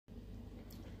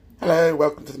Hello,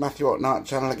 welcome to the Matthew Orton Art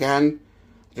channel again.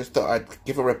 I just thought I'd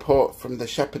give a report from the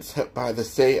Shepherd's Hut by the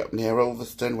Sea up near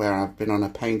Ulverston, where I've been on a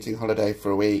painting holiday for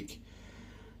a week.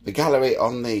 The gallery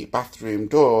on the bathroom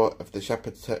door of the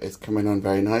Shepherd's Hut is coming on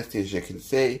very nicely, as you can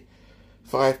see.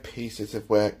 5 pieces of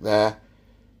work there,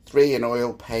 3 in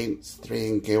oil paints, 3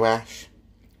 in gouache.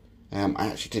 I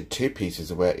actually did 2 pieces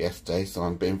of work yesterday, so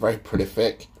I'm being very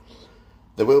prolific.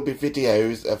 There will be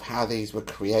videos of how these were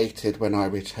created when I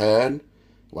return.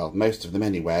 Well, most of them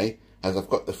anyway, as I've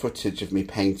got the footage of me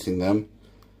painting them.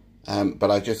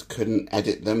 But I just couldn't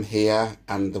edit them here,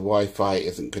 and the Wi-Fi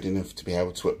isn't good enough to be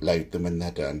able to upload them when they're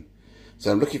done.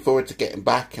 So I'm looking forward to getting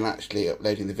back and actually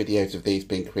uploading the videos of these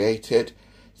being created.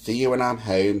 See you when I'm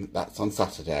home. That's on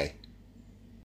Saturday.